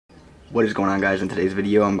What is going on, guys? In today's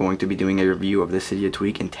video I'm going to be doing a review of the Cydia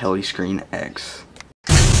tweak IntelliscreenX.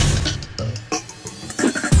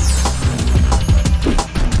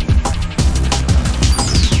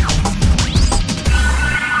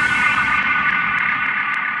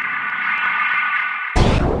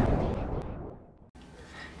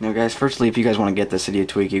 Now guys, firstly, if you guys want to get the Cydia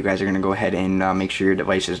tweak, you guys are going to go ahead and make sure your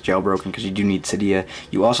device is jailbroken, because you do need Cydia.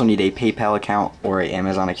 You also need a PayPal account or an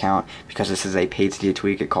Amazon account, because this is a paid Cydia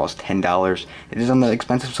tweak. It costs $10. It is on the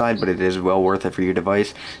expensive side, but it is well worth it for your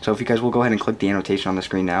device. So if you guys will go ahead and click the annotation on the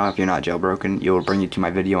screen now, if you're not jailbroken, it will bring you to my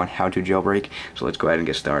video on how to jailbreak. So let's go ahead and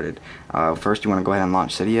get started. First, you want to go ahead and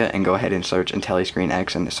launch Cydia and go ahead and search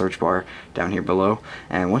IntelliscreenX in the search bar down here below.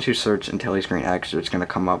 And once you search IntelliscreenX, it's going to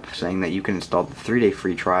come up saying that you can install the 3-day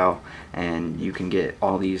free trial, and you can get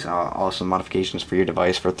all these awesome modifications for your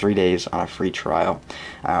device for 3 days on a free trial.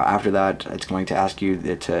 After that, it's going to ask you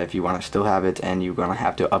that if you want to still have it, and you're going to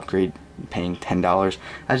have to upgrade, paying $10.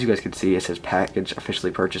 As you guys can see, it says package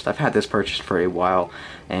officially purchased. I've had this purchased for a while,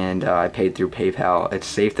 and I paid through PayPal. It's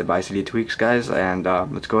safe to buy Cydia tweaks, guys, and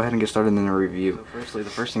let's go ahead and get started in the review. So firstly, the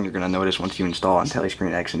first thing you're going to notice once you install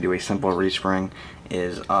IntelliscreenX and do a simple respring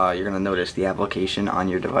is you're going to notice the application on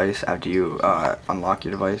your device. After you unlock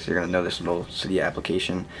your device, you're going to notice a little Cydia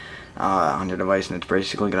application on your device, and it's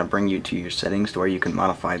basically going to bring you to your settings to where you can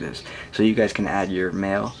modify this. So you guys can add your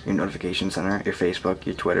mail, your notification center, your Facebook,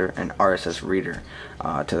 your Twitter, and RSS reader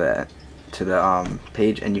to the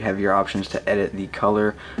page, and you have your options to edit the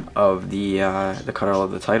color of the color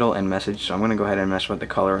of the title and message. So I'm going to go ahead and mess with the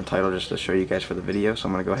color and title just to show you guys for the video. So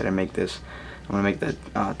I'm going to go ahead and make this. I'm going to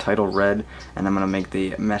make the title red, and I'm going to make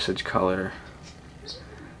the message color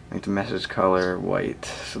white,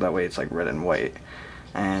 so that way it's like red and white.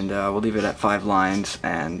 And we'll leave it at 5 lines,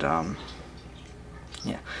 and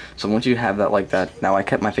yeah. So once you have that like that, now I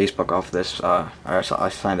kept my Facebook off this, so I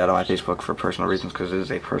signed out of my Facebook for personal reasons, because it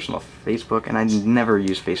is a personal Facebook, and I never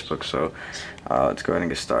use Facebook. So let's go ahead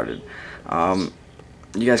and get started.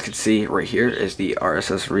 You guys can see right here is the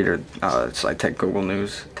RSS reader. It's like Tech Google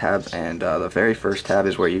News tab, and the very first tab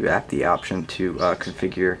is where you have the option to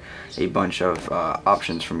configure a bunch of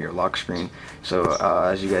options from your lock screen. So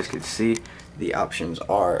as you guys can see, the options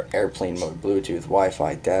are airplane mode, Bluetooth,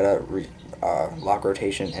 Wi-Fi, data, lock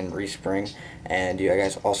rotation, and respring. And you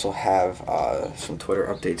guys also have some Twitter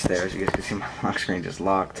updates there. As you guys can see, my lock screen just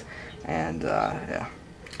locked, and yeah.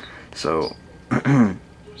 So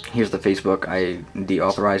here's the Facebook. I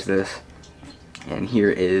deauthorized this, and here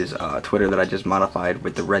is Twitter that I just modified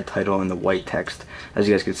with the red title and the white text. As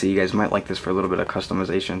you guys can see, you guys might like this for a little bit of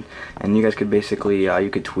customization, and you guys could basically you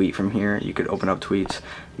could tweet from here. You could open up tweets,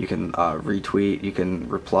 you can retweet, you can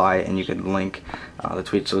reply, and you can link the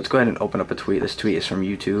tweet. So let's go ahead and open up a tweet. This tweet is from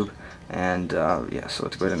YouTube, and yeah, so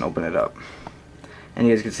let's go ahead and open it up, and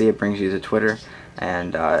you guys can see it brings you to Twitter.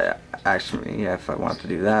 And actually, yeah, if I wanted to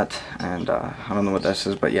do that, and I don't know what this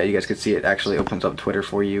is, but yeah, you guys can see it actually opens up Twitter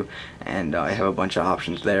for you, and I have a bunch of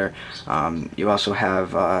options there. You also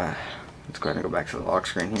have let's go ahead and go back to the lock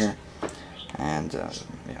screen here, and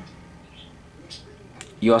yeah,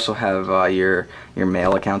 you also have your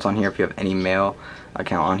mail accounts on here. If you have any mail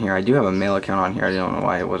account on here, I do have a mail account on here. I don't know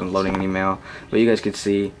why it wasn't loading any mail, but you guys could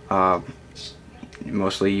see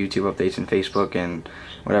mostly YouTube updates and Facebook and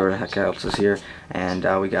whatever the heck else is here. And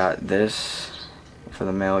we got this for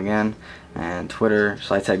the mail again, and Twitter,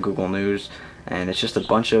 Cydia, Google News, and it's just a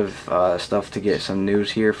bunch of stuff to get some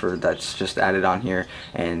news here for that's just added on here.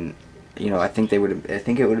 And you know, I think it would have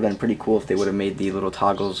been pretty cool if they would have made the little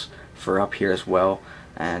toggles for up here as well,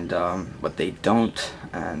 and but they don't,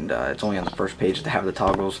 and it's only on the first page to have the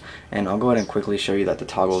toggles. And I'll go ahead and quickly show you that the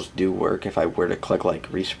toggles do work. If I were to click like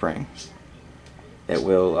respring, it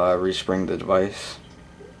will respring the device.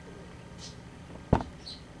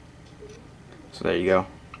 So there you go.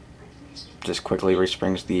 Just quickly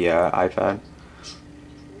resprings the iPad.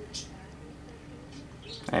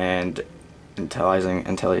 And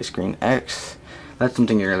IntelliscreenX, that's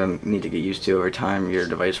something you're going to need to get used to over time. Your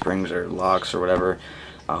device springs or locks or whatever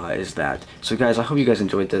is that. So guys, I hope you guys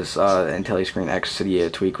enjoyed this IntelliscreenX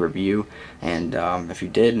Cydia tweak review, and if you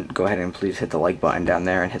did, go ahead and please hit the like button down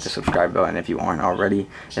there and hit the subscribe button if you aren't already.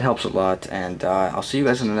 It helps a lot, and I'll see you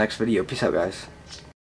guys in the next video. Peace out, guys.